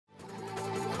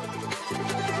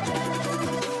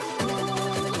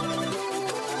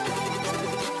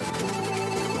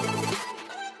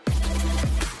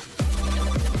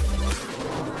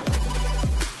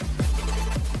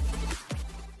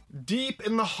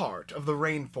the heart of the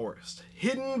rainforest,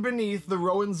 hidden beneath the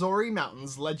Rwenzori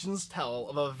mountains, legends tell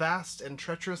of a vast and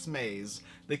treacherous maze,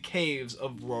 the caves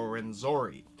of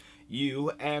Rwenzori.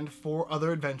 You and 4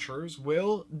 other adventurers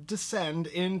will descend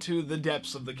into the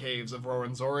depths of the caves of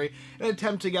Rwenzori and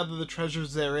attempt to gather the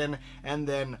treasures therein and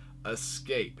then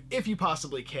escape, if you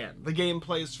possibly can. The game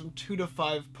plays from 2 to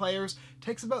 5 players,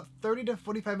 takes about 30 to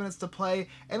 45 minutes to play,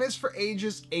 and is for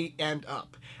ages 8 and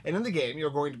up. And in the game,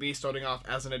 you're going to be starting off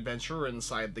as an adventurer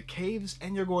inside the caves,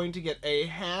 and you're going to get a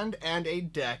hand and a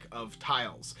deck of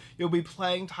tiles. You'll be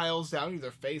playing tiles down,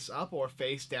 either face up or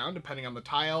face down, depending on the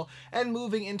tile, and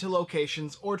moving into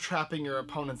locations or trapping your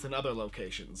opponents in other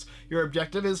locations. Your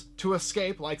objective is to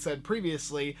escape, like said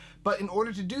previously, but in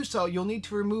order to do so, you'll need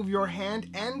to remove your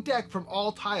hand and deck from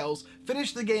all tiles,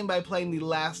 finish the game by playing the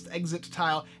last exit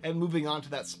tile and moving on to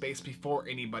that space before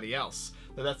anybody else.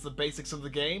 Now that's the basics of the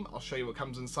game. I'll show you what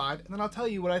comes inside, and then I'll tell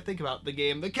you what I think about the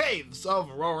game The Caves of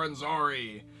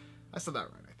Rwenzori. I said that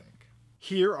right, I think.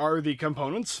 Here are the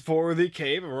components for the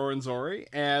Cave of Rwenzori,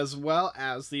 as well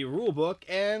as the rulebook,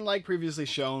 and like previously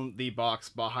shown, the box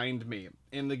behind me.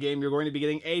 In the game, you're going to be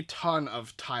getting a ton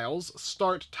of tiles,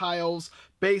 start tiles,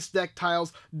 base deck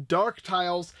tiles, dark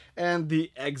tiles, and the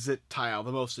exit tile,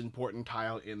 the most important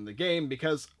tile in the game,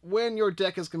 because when your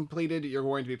deck is completed, you're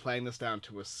going to be playing this down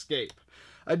to escape.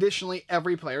 Additionally,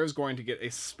 every player is going to get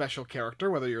a special character,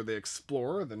 whether you're the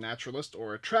explorer, the naturalist,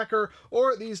 or a tracker,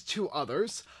 or these 2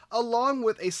 others, along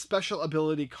with a special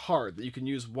ability card that you can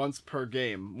use once per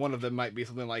game. One of them might be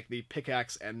something like the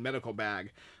pickaxe and medical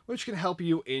bag, which can help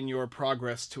you in your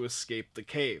progress to escape the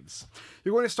caves.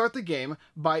 You're going to start the game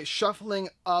by shuffling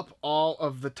up all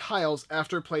of the tiles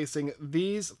after placing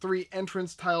these 3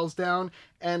 entrance tiles down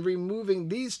and removing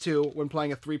these 2 when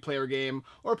playing a 3-player game,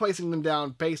 or placing them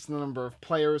down based on the number of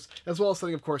players, as well as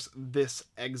setting, of course, this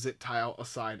exit tile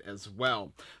aside as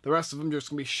well. The rest of them are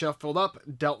just going to be shuffled up,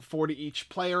 dealt 4 to each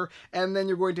player, and then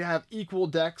you're going to have equal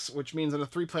decks, which means in a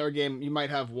 3-player game you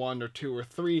might have 1 or 2 or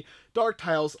 3 dark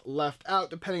tiles left out,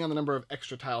 depending on the number of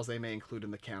extra tiles they may include in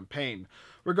the campaign.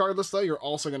 Regardless, though, you're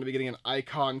also going to be getting an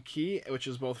icon key, which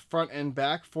is both front and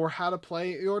back, for how to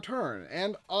play your turn.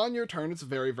 And on your turn, it's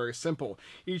very, very simple.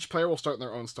 Each player will start in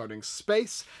their own starting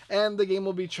space, and the game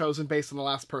will be chosen based on the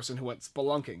last person who went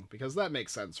spelunking, because that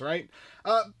makes sense, right?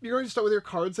 You're going to start with your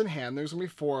cards in hand. There's going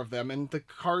to be 4 of them, and the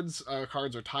cards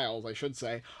or tiles, I should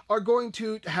say, are going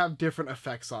to have different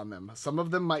effects on them. Some of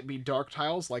them might be dark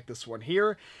tiles, like this one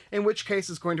here, in which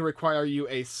case it's going to require you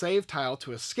a save tile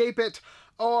to escape it,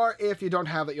 or if you don't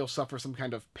have it, you'll suffer some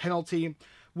kind of penalty.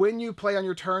 When you play on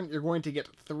your turn, you're going to get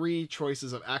 3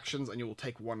 choices of actions, and you will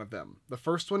take one of them. The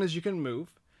first one is you can move.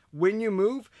 When you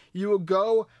move, you will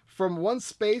go from one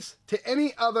space to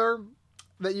any other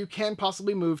that you can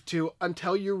possibly move to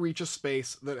until you reach a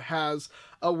space that has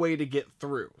a way to get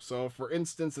through. So for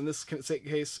instance, in this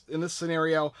case, in this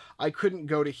scenario, I couldn't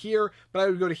go to here, but I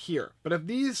would go to here. But if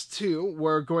these 2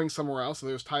 were going somewhere else, so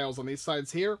there's tiles on these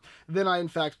sides here, then I in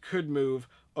fact could move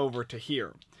over to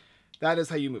here. That is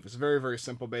how you move. It's very, very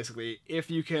simple, basically.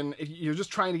 If you're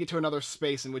just trying to get to another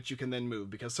space in which you can then move,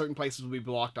 because certain places will be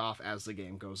blocked off as the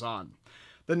game goes on.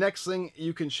 The next thing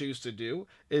you can choose to do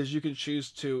is you can choose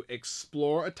to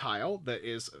explore a tile that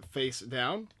is face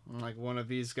down, like one of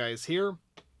these guys here,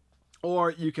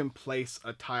 or you can place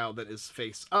a tile that is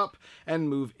face up and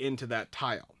move into that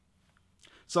tile.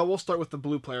 So we'll start with the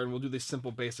blue player, and we'll do the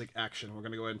simple basic action. We're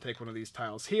going to go ahead and take one of these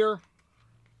tiles here,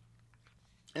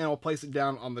 and I'll place it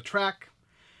down on the track,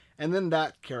 and then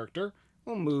that character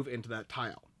will move into that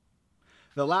tile.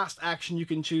 The last action you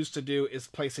can choose to do is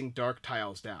placing dark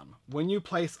tiles down. When you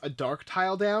place a dark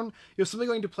tile down, you're simply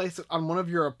going to place it on one of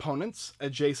your opponents,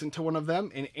 adjacent to one of them,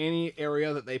 in any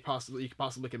area that you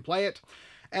possibly can play it,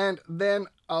 and then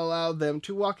allow them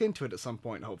to walk into it at some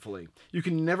point, hopefully. You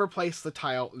can never place the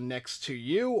tile next to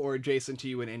you or adjacent to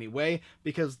you in any way,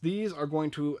 because these are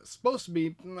supposed to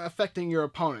be affecting your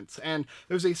opponents, and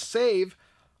there's a save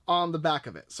on the back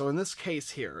of it. So in this case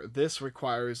here, this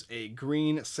requires a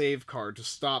green save card to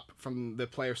stop from the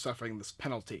player suffering this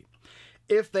penalty.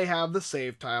 If they have the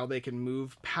save tile, they can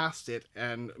move past it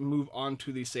and move on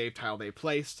to the save tile they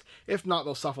placed. If not,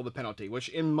 they'll suffer the penalty, which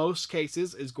in most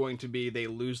cases is going to be they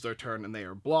lose their turn and they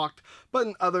are blocked, but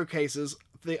in other cases,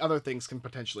 the other things can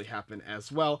potentially happen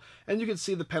as well, and you can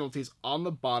see the penalties on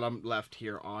the bottom left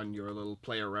here on your little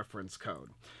player reference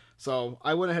code. So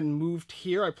I went ahead and moved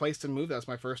here. I placed and moved. That's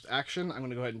my first action. I'm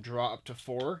going to go ahead and draw up to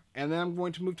 4. And then I'm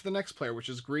going to move to the next player, which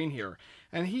is green here.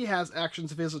 And he has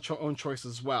actions of his own choice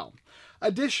as well.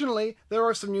 Additionally, there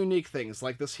are some unique things,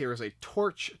 like this here is a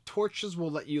torch. Torches will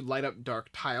let you light up dark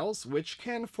tiles, which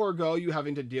can forego you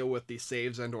having to deal with the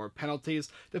saves and or penalties,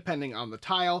 depending on the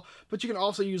tile. But you can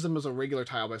also use them as a regular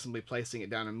tile by simply placing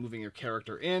it down and moving your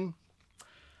character in.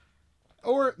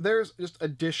 Or there's just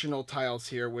additional tiles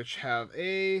here which have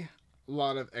a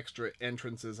lot of extra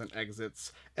entrances and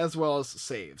exits, as well as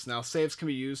saves. Now, saves can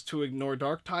be used to ignore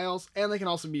dark tiles, and they can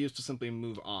also be used to simply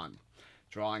move on.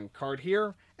 Drawing a card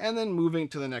here, and then moving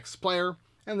to the next player.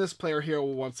 And this player here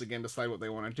will once again decide what they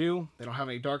want to do. They don't have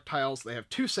any dark tiles. They have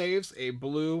 2 saves, a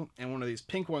blue and one of these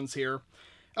pink ones here.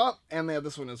 Oh, and they have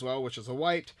this one as well, which is a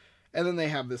white. And then they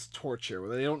have this torch here,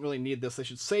 where they don't really need this, they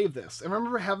should save this. And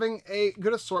remember, having a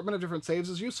good assortment of different saves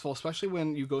is useful, especially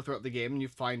when you go throughout the game and you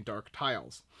find dark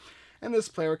tiles. And this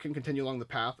player can continue along the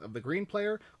path of the green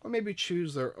player, or maybe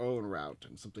choose their own route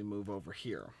and simply move over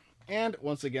here. And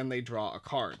once again, they draw a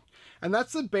card. And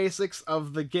that's the basics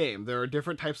of the game. There are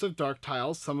different types of dark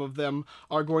tiles. Some of them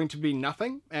are going to be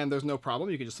nothing, and there's no problem.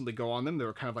 You can just simply go on them.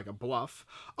 They're kind of like a bluff.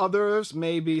 Others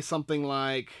may be something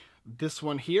like this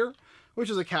one here, which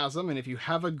is a chasm, and if you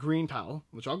have a green tile,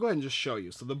 which I'll go ahead and just show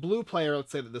you. So the blue player,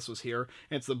 let's say that this was here,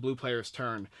 and it's the blue player's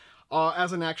turn.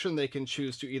 As an action, they can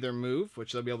choose to either move,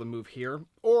 which they'll be able to move here,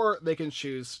 or they can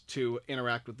choose to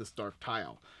interact with this dark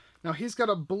tile. Now, he's got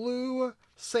a blue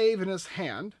save in his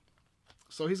hand,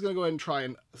 so he's going to go ahead and try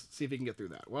and see if he can get through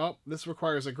that. Well, this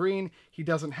requires a green. He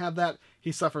doesn't have that.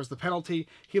 He suffers the penalty.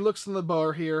 He looks in the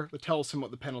bar here that tells him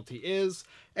what the penalty is,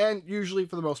 and usually,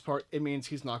 for the most part, it means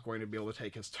he's not going to be able to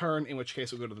take his turn, in which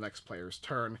case we'll go to the next player's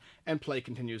turn, and play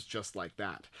continues just like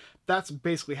that. That's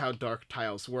basically how dark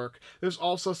tiles work. There's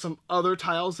also some other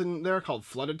tiles in there called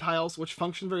flooded tiles, which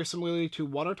function very similarly to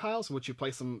water tiles, in which you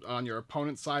place them on your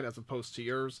opponent's side as opposed to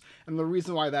yours. And the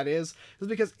reason why that is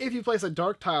because if you place a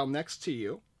dark tile next to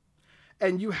you,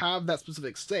 and you have that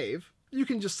specific save, you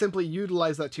can just simply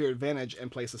utilize that to your advantage and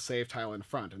place a save tile in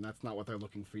front, and that's not what they're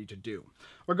looking for you to do.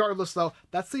 Regardless, though,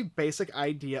 that's the basic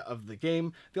idea of the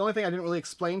game. The only thing I didn't really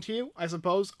explain to you, I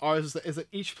suppose, is that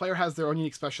each player has their own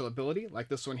unique special ability, like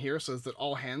this one here says that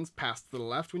all hands pass to the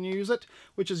left when you use it,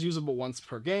 which is usable once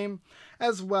per game,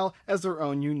 as well as their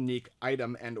own unique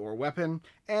item and or weapon,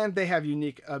 and they have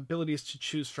unique abilities to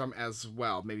choose from as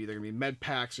well. Maybe they're going to be med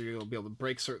packs, or you'll be able to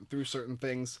break through certain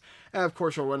things, and of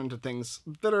course you'll run into things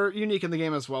that are unique in the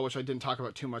game as well, which I didn't talk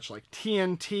about too much, like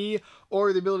TNT,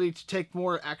 or the ability to take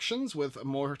more actions with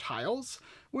more tiles,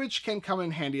 which can come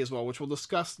in handy as well, which we'll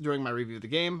discuss during my review of the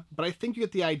game, but I think you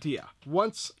get the idea.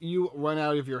 Once you run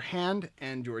out of your hand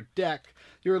and your deck,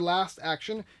 your last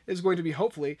action is going to be,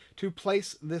 hopefully, to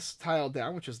place this tile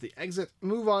down, which is the exit,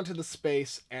 move on to the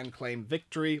space, and claim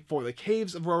victory for the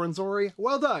Caves of Rwenzori.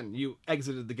 Well done, you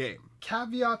exited the game.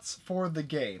 Caveats for the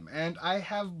game, and I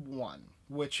have one,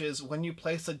 which is when you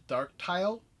place a dark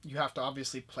tile, you have to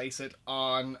obviously place it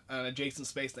on an adjacent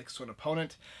space next to an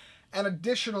opponent, and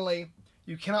additionally,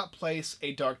 you cannot place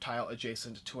a dark tile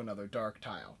adjacent to another dark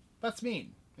tile. That's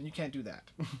mean, and you can't do that.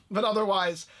 But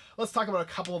otherwise, let's talk about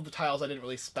a couple of the tiles I didn't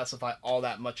really specify all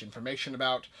that much information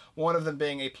about, one of them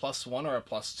being a +1 or a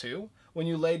 +2. When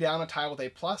you lay down a tile with a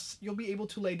plus, you'll be able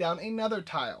to lay down another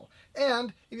tile.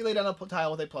 And if you lay down a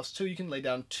tile with a +2, you can lay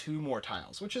down 2 more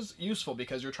tiles, which is useful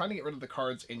because you're trying to get rid of the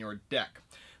cards in your deck.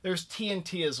 There's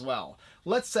TNT as well.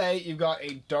 Let's say you've got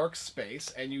a dark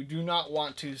space and you do not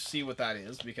want to see what that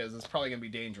is because it's probably going to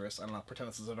be dangerous. I don't know, pretend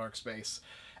this is a dark space.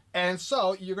 And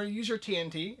so you're going to use your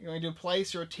TNT. You're going to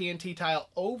place your TNT tile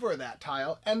over that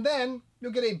tile, and then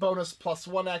you'll get a bonus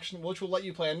 +1 action, which will let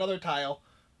you play another tile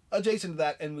adjacent to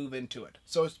that and move into it.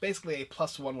 So it's basically a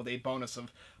 +1 with a bonus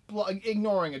of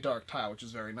ignoring a dark tile, which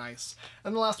is very nice.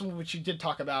 And the last one, which you did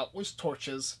talk about, was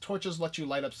torches. Torches let you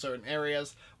light up certain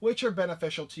areas, which are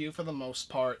beneficial to you for the most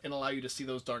part and allow you to see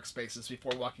those dark spaces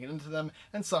before walking into them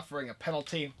and suffering a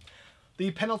penalty.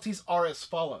 The penalties are as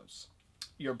follows.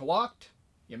 You're blocked,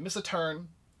 you miss a turn,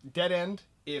 dead end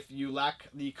if you lack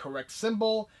the correct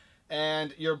symbol,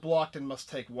 and you're blocked and must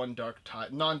take one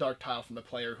non-dark tile from the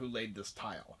player who laid this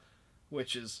tile,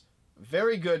 which is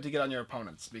very good to get on your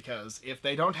opponents, because if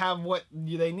they don't have what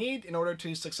they need in order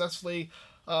to successfully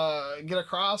get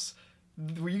across,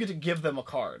 you get to give them a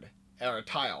card or a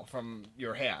tile from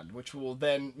your hand, which will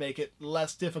then make it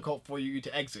less difficult for you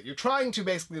to exit. You're trying to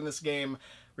basically in this game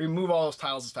remove all those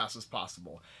tiles as fast as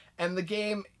possible, and the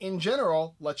game in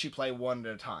general lets you play one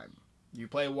at a time. You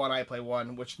play one, I play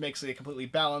one, which makes it a completely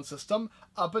balanced system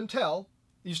up until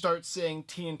you start seeing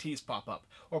TNTs pop up,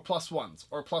 or +1s,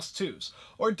 or +2s,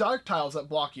 or dark tiles that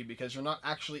block you because you're not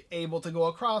actually able to go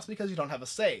across because you don't have a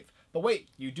save. But wait,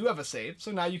 you do have a save,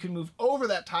 so now you can move over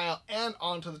that tile and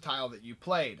onto the tile that you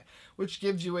played, which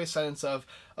gives you a sense of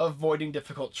avoiding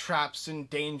difficult traps and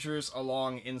dangers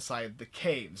along inside the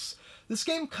caves. This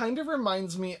game kind of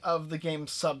reminds me of the game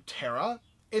Subterra.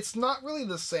 It's not really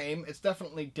the same, it's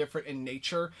definitely different in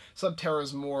nature. Subterra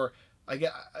is more,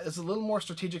 it's a little more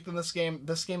strategic than this game.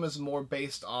 This game is more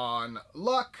based on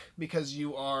luck, because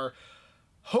you are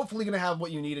hopefully going to have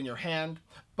what you need in your hand,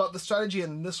 but the strategy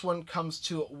in this one comes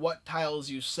to what tiles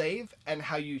you save and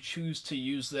how you choose to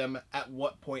use them at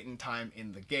what point in time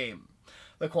in the game.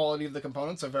 The quality of the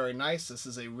components are very nice. This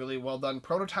is a really well done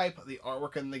prototype. The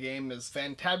artwork in the game is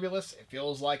fantabulous. It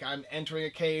feels like I'm entering a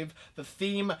cave. The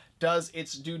theme does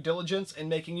its due diligence in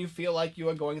making you feel like you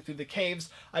are going through the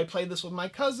caves. I played this with my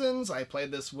cousins, I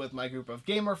played this with my group of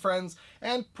gamer friends,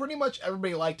 and pretty much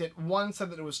everybody liked it. One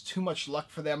said that it was too much luck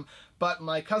for them, but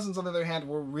my cousins, on the other hand,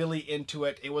 were really into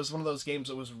it. It was one of those games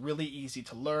that was really easy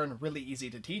to learn, really easy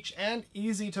to teach, and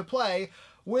easy to play,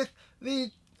 with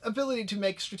the ability to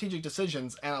make strategic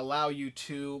decisions and allow you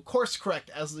to course correct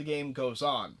as the game goes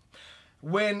on.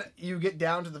 When you get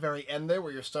down to the very end there,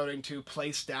 where you're starting to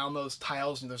place down those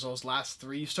tiles and there's those last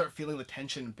 3, you start feeling the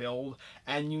tension build,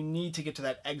 and you need to get to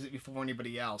that exit before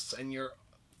anybody else, and you're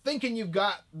thinking you've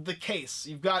got the case,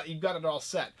 you've got it all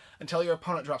set, until your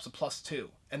opponent drops a +2,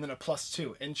 and then a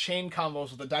 +2, and chain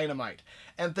combos with a dynamite,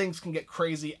 and things can get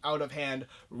crazy out of hand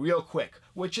real quick,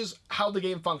 which is how the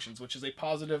game functions, which is a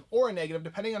positive or a negative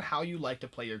depending on how you like to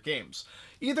play your games.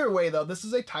 Either way though, this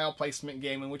is a tile placement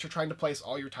game in which you're trying to place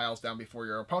all your tiles down before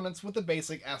your opponents, with the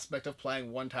basic aspect of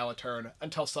playing 1 tile a turn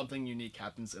until something unique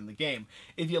happens in the game.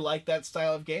 If you like that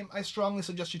style of game, I strongly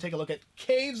suggest you take a look at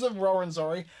Caves of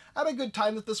Rwenzori. I had a good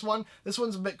time with this one. This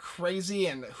one's a bit crazy,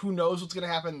 and who knows what's going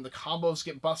to happen. The combos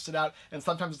get busted out, and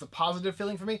sometimes it's a positive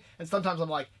feeling for me, and sometimes I'm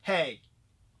like, hey,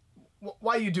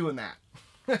 why are you doing that?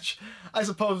 Which I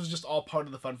suppose is just all part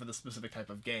of the fun for this specific type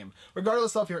of game.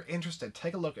 Regardless of if you're interested,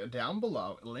 take a look down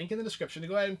below, link in the description, to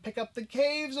go ahead and pick up the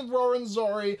Caves of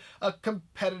Rwenzori, a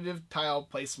competitive tile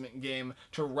placement game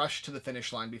to rush to the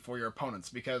finish line before your opponents,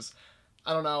 because,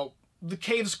 I don't know, the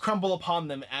caves crumble upon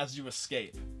them as you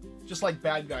escape. Just like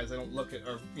bad guys, they don't look at,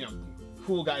 or, you know,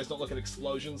 cool guys don't look at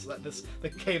explosions, the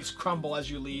caves crumble as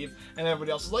you leave, and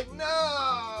everybody else is like,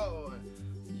 no!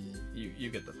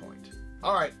 You get the point.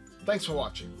 Alright, thanks for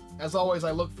watching. As always, I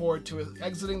look forward to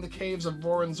exiting the Caves of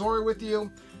Rwenzori with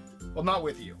you. Well, not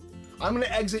with you. I'm gonna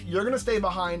exit, you're gonna stay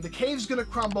behind, the cave's gonna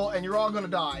crumble, and you're all gonna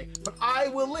die, but I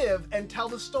will live and tell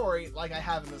the story like I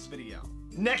have in this video.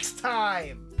 Next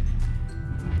time!